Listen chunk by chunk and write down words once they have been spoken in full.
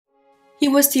He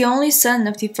was the only son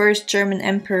of the first German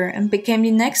emperor and became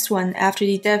the next one after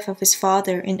the death of his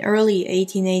father in early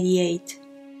 1888.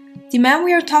 The man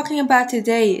we are talking about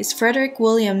today is Frederick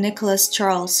William Nicholas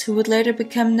Charles, who would later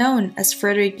become known as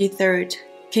Frederick III,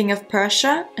 King of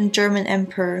Prussia and German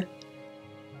Emperor.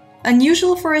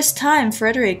 Unusual for his time,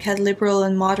 Frederick had liberal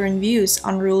and modern views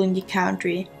on ruling the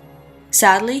country.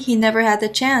 Sadly, he never had the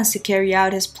chance to carry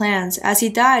out his plans as he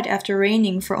died after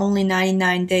reigning for only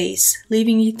 99 days,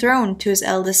 leaving the throne to his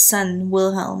eldest son,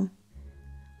 Wilhelm.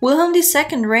 Wilhelm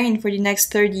II reigned for the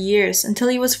next 30 years until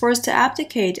he was forced to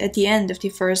abdicate at the end of the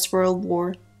First World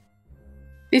War.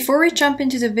 Before we jump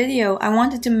into the video, I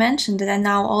wanted to mention that I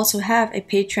now also have a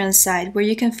Patreon site where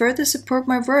you can further support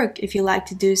my work if you like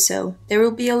to do so. There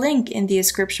will be a link in the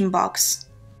description box.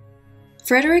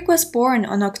 Frederick was born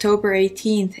on October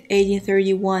 18,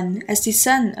 1831, as the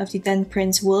son of the then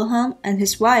Prince Wilhelm and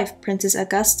his wife Princess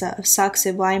Augusta of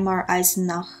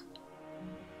Saxe-Weimar-Eisenach.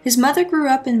 His mother grew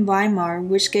up in Weimar,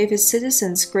 which gave its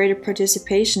citizens greater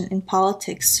participation in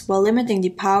politics while limiting the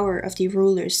power of the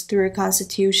rulers through a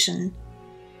constitution.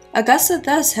 Augusta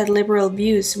thus had liberal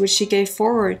views which she gave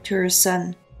forward to her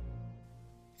son.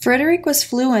 Frederick was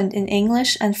fluent in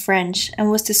English and French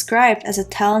and was described as a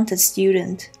talented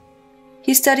student.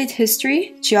 He studied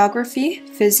history, geography,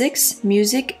 physics,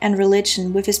 music, and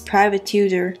religion with his private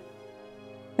tutor.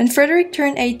 When Frederick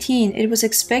turned 18, it was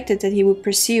expected that he would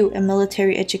pursue a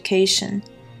military education,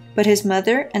 but his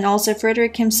mother and also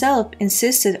Frederick himself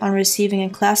insisted on receiving a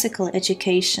classical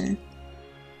education.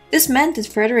 This meant that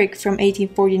Frederick from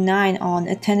 1849 on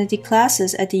attended the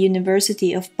classes at the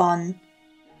University of Bonn.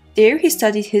 There he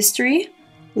studied history,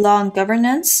 law and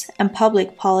governance, and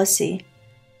public policy.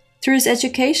 Through his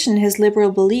education, his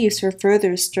liberal beliefs were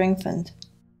further strengthened.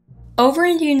 Over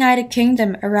in the United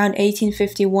Kingdom around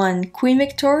 1851, Queen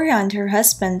Victoria and her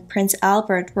husband, Prince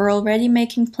Albert, were already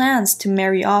making plans to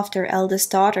marry off their eldest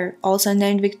daughter, also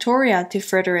named Victoria, to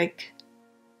Frederick.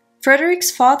 Frederick's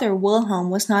father,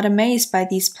 Wilhelm, was not amazed by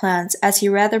these plans as he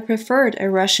rather preferred a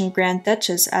Russian Grand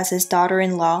Duchess as his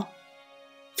daughter-in-law.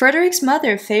 Frederick's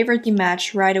mother favored the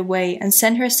match right away and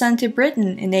sent her son to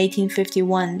Britain in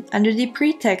 1851 under the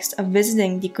pretext of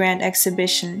visiting the Grand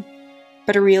Exhibition.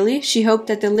 But really, she hoped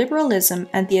that the liberalism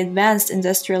and the advanced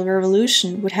Industrial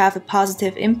Revolution would have a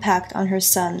positive impact on her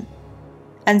son.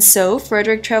 And so,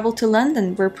 Frederick traveled to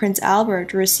London where Prince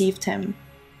Albert received him.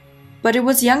 But it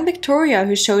was young Victoria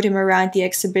who showed him around the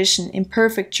exhibition in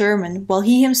perfect German, while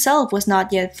he himself was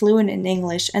not yet fluent in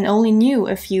English and only knew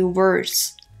a few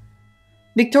words.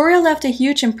 Victoria left a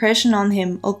huge impression on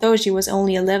him, although she was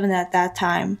only 11 at that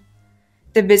time.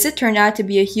 The visit turned out to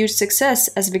be a huge success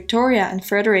as Victoria and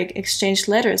Frederick exchanged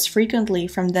letters frequently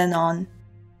from then on.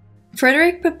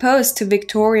 Frederick proposed to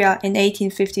Victoria in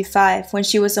 1855 when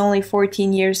she was only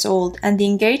 14 years old, and the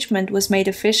engagement was made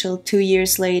official 2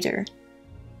 years later.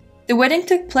 The wedding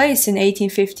took place in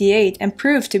 1858 and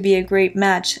proved to be a great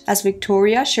match as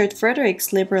Victoria shared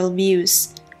Frederick's liberal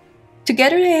views.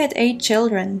 Together they had 8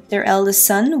 children. Their eldest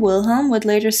son, Wilhelm, would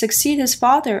later succeed his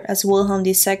father as Wilhelm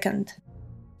II.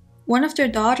 One of their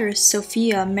daughters,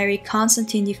 Sophia, married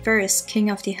Constantine I,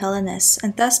 king of the Hellenists,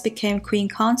 and thus became queen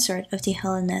consort of the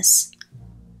Hellenists.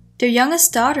 Their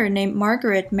youngest daughter, named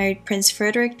Margaret, married Prince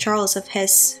Frederick Charles of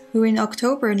Hesse, who in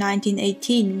October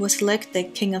 1918 was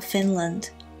elected King of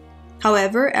Finland.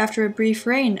 However, after a brief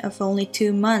reign of only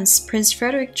 2 months, Prince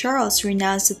Frederick Charles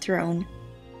renounced the throne.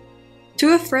 2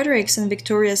 of Frederick's and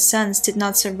Victoria's sons did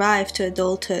not survive to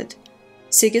adulthood.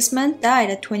 Sigismund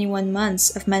died at 21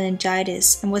 months of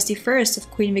meningitis and was the first of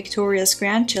Queen Victoria's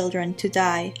grandchildren to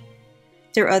die.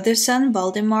 Their other son,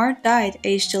 Valdemar, died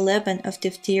aged 11 of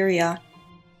diphtheria.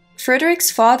 Frederick's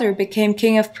father became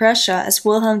King of Prussia as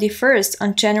Wilhelm I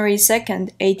on January 2,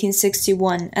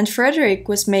 1861, and Frederick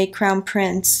was made Crown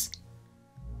Prince.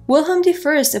 Wilhelm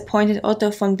I appointed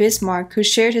Otto von Bismarck, who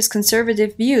shared his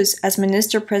conservative views, as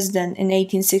minister-president in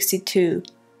 1862.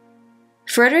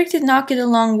 Frederick did not get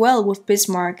along well with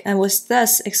Bismarck and was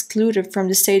thus excluded from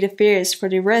the state affairs for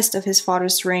the rest of his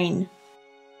father's reign.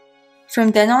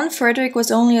 From then on, Frederick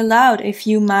was only allowed a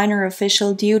few minor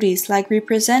official duties like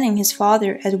representing his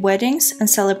father at weddings and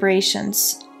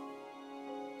celebrations.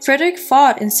 Frederick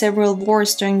fought in several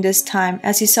wars during this time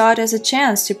as he saw it as a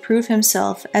chance to prove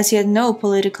himself as he had no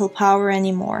political power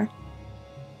anymore.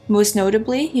 Most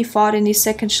notably, he fought in the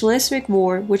Second Schleswig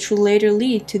War, which would later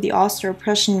lead to the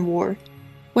Austro-Prussian War.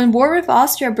 When war with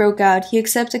Austria broke out, he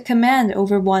accepted command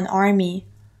over one army.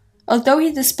 Although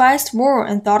he despised war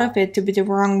and thought of it to be the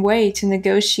wrong way to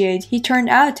negotiate, he turned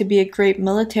out to be a great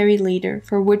military leader,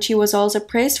 for which he was also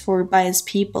praised for by his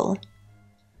people.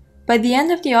 By the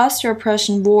end of the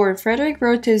Austro-Prussian War, Frederick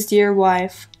wrote to his dear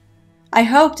wife, I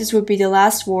hoped this would be the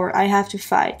last war I have to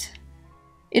fight.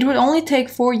 It would only take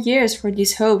 4 years for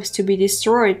these hopes to be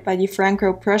destroyed by the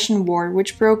Franco-Prussian War,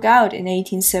 which broke out in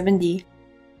 1870.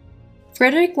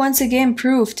 Frederick once again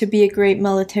proved to be a great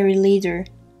military leader.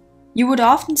 You would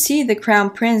often see the Crown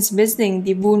Prince visiting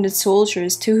the wounded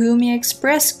soldiers to whom he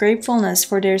expressed gratefulness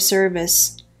for their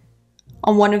service.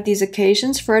 On one of these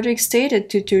occasions, Frederick stated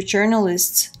to 2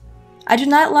 journalists, "I do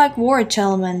not like war,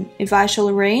 gentlemen. If I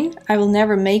shall reign, I will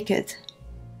never make it."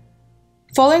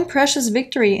 Following Prussia's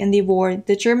victory in the war,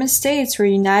 the German states were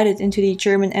united into the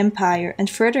German Empire, and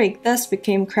Frederick thus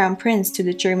became Crown Prince to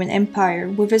the German Empire,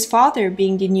 with his father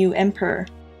being the new emperor.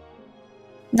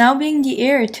 Now being the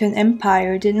heir to an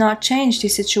empire did not change the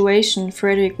situation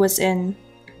Frederick was in.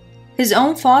 His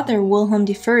own father, Wilhelm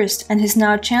I, and his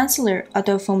now Chancellor,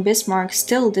 Otto von Bismarck,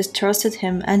 still distrusted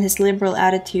him and his liberal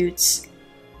attitudes.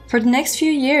 For the next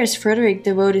few years, Frederick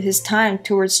devoted his time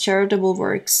towards charitable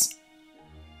works.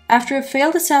 After a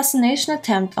failed assassination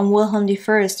attempt on Wilhelm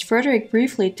I, Frederick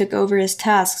briefly took over his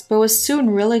tasks but was soon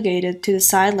relegated to the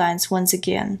sidelines once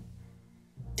again.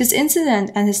 This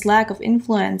incident and his lack of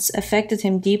influence affected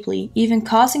him deeply, even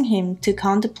causing him to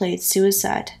contemplate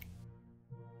suicide.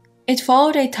 It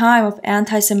followed a time of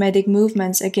anti-Semitic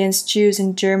movements against Jews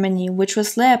in Germany, which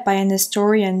was led by an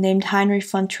historian named Heinrich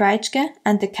von Treitschke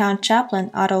and the Count Chaplain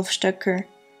Adolf Stöcker.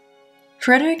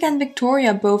 Frederick and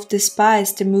Victoria both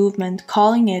despised the movement,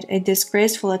 calling it a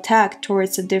disgraceful attack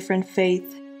towards a different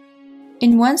faith.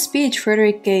 In one speech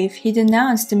Frederick gave, he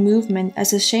denounced the movement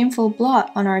as a shameful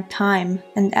blot on our time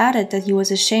and added that he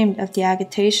was ashamed of the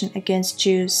agitation against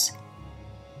Jews.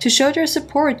 To show their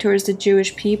support towards the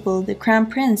Jewish people, the Crown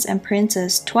Prince and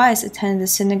Princess twice attended a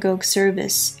synagogue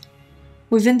service.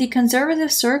 Within the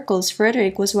conservative circles,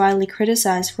 Frederick was widely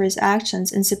criticized for his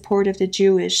actions in support of the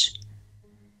Jewish.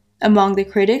 Among the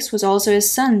critics was also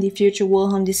his son, the future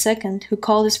Wilhelm II, who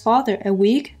called his father a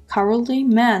weak, cowardly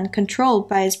man controlled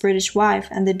by his British wife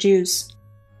and the Jews.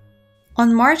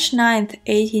 On March 9,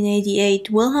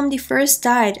 1888, Wilhelm I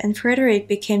died and Frederick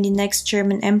became the next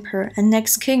German emperor and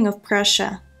next king of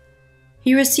Prussia.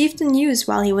 He received the news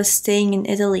while he was staying in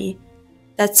Italy.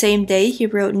 That same day he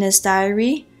wrote in his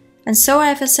diary, "And so I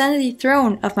have ascended the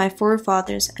throne of my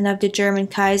forefathers and of the German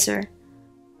Kaiser.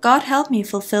 God help me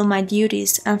fulfill my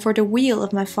duties and for the weal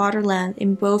of my fatherland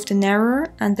in both the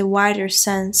narrower and the wider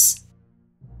sense."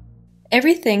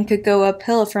 Everything could go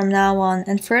uphill from now on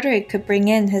and Frederick could bring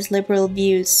in his liberal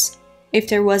views, if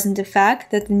there wasn't the fact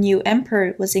that the new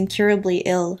emperor was incurably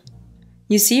ill.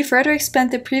 You see, Frederick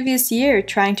spent the previous year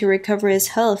trying to recover his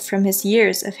health from his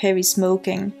years of heavy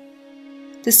smoking.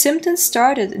 The symptoms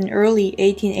started in early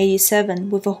 1887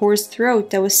 with a hoarse throat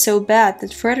that was so bad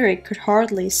that Frederick could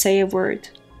hardly say a word.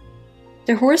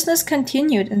 The hoarseness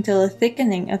continued until a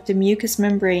thickening of the mucous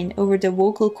membrane over the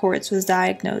vocal cords was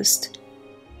diagnosed.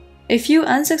 A few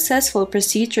unsuccessful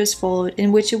procedures followed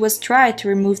in which it was tried to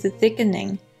remove the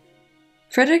thickening.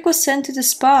 Frederick was sent to the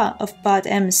spa of Bad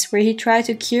Ems, where he tried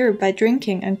to cure by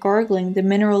drinking and gargling the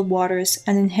mineral waters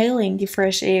and inhaling the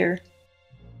fresh air.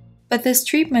 But this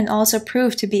treatment also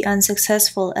proved to be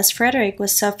unsuccessful as Frederick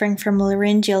was suffering from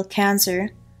laryngeal cancer,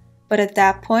 but at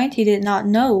that point he did not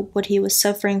know what he was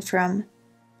suffering from.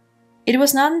 It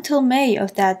was not until May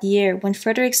of that year when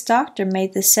Frederick's doctor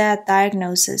made the sad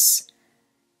diagnosis.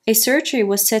 A surgery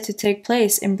was set to take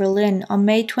place in Berlin on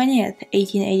May 20,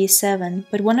 1887,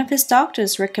 but one of his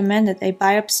doctors recommended a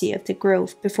biopsy of the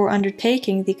growth before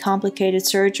undertaking the complicated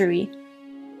surgery.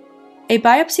 A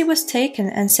biopsy was taken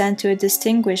and sent to a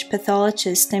distinguished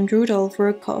pathologist named Rudolf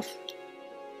Virchow.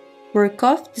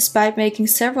 Virchow, despite making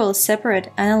several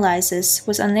separate analyses,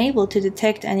 was unable to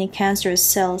detect any cancerous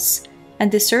cells,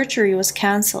 and the surgery was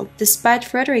cancelled despite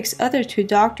Frederick's other 2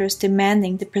 doctors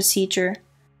demanding the procedure.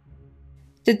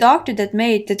 The doctor that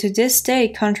made the to this day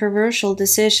controversial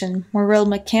decision, Morrell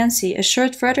Mackenzie,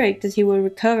 assured Frederick that he would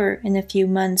recover in a few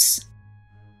months.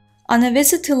 On a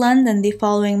visit to London the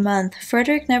following month,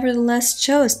 Frederick nevertheless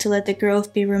chose to let the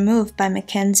growth be removed by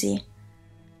Mackenzie.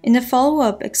 In a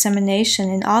follow-up examination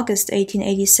in August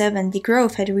 1887, the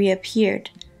growth had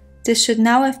reappeared. This should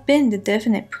now have been the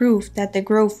definite proof that the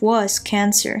growth was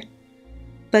cancer.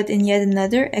 But in yet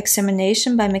another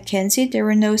examination by Mackenzie, there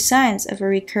were no signs of a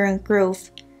recurrent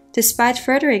growth, despite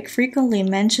Frederick frequently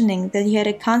mentioning that he had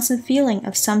a constant feeling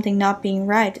of something not being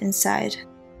right inside.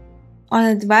 On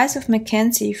advice of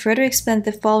Mackenzie, Frederick spent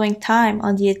the following time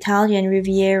on the Italian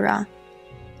Riviera.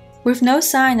 With no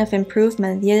sign of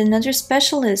improvement, yet another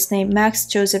specialist named Max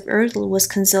Joseph Ertl was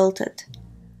consulted.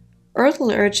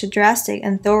 Ertl urged a drastic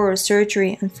and thorough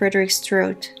surgery on Frederick's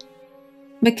throat.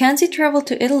 Mackenzie traveled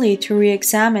to Italy to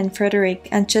re-examine Frederick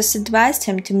and just advised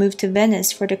him to move to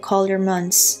Venice for the colder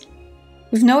months.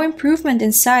 With no improvement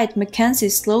in sight, Mackenzie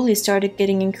slowly started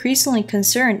getting increasingly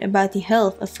concerned about the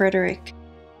health of Frederick.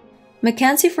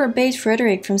 Mackenzie forbade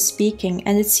Frederick from speaking,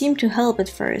 and it seemed to help at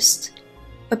first.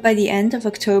 But by the end of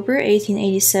October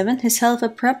 1887, his health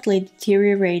abruptly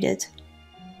deteriorated.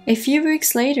 A few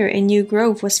weeks later, a new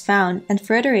growth was found, and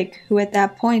Frederick, who at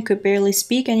that point could barely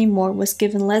speak anymore, was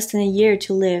given less than a year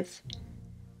to live.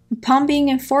 Upon being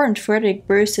informed, Frederick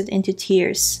bursted into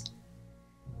tears.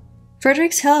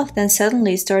 Frederick's health then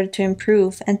suddenly started to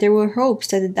improve, and there were hopes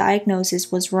that the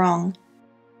diagnosis was wrong.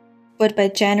 But by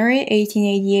January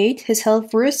 1888, his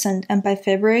health worsened, and by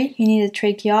February, he needed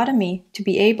tracheotomy to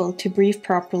be able to breathe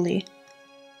properly.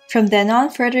 From then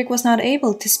on, Frederick was not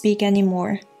able to speak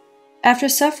anymore. After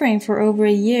suffering for over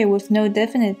a year with no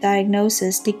definite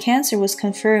diagnosis, the cancer was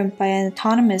confirmed by an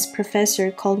autonomous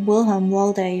professor called Wilhelm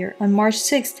I on March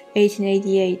 6,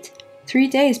 1888, 3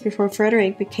 days before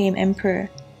Frederick became emperor.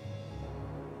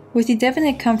 With the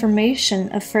definite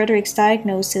confirmation of Frederick's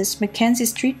diagnosis,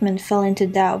 Mackenzie's treatment fell into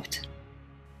doubt.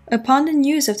 Upon the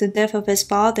news of the death of his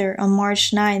father on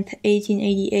March 9,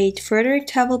 1888, Frederick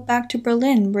traveled back to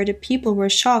Berlin, where the people were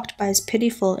shocked by his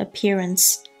pitiful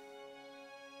appearance.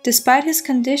 Despite his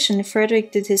condition,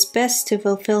 Frederick did his best to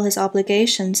fulfill his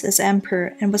obligations as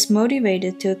emperor and was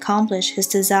motivated to accomplish his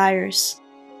desires.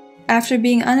 After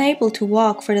being unable to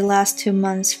walk for the last 2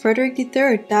 months, Frederick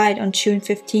III died on June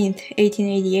 15,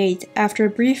 1888, after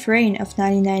a brief reign of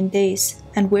 99 days,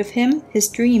 and with him, his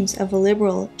dreams of a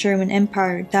liberal German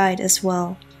empire died as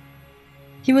well.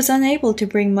 He was unable to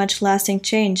bring much lasting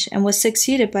change and was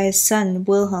succeeded by his son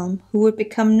Wilhelm, who would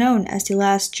become known as the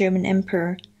last German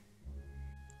emperor.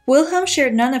 Wilhelm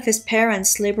shared none of his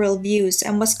parents' liberal views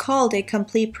and was called a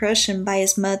complete Prussian by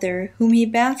his mother, whom he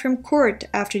banned from court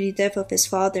after the death of his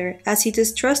father, as he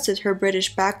distrusted her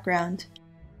British background.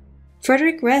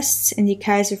 Frederick rests in the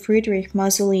Kaiser Friedrich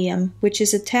Mausoleum, which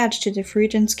is attached to the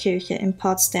Friedenskirche in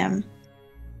Potsdam.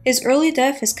 His early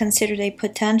death is considered a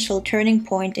potential turning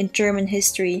point in German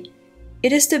history.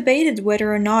 It is debated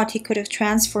whether or not he could have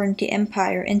transformed the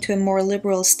empire into a more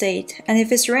liberal state, and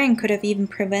if his reign could have even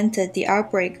prevented the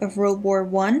outbreak of World War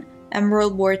I and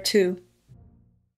World War II.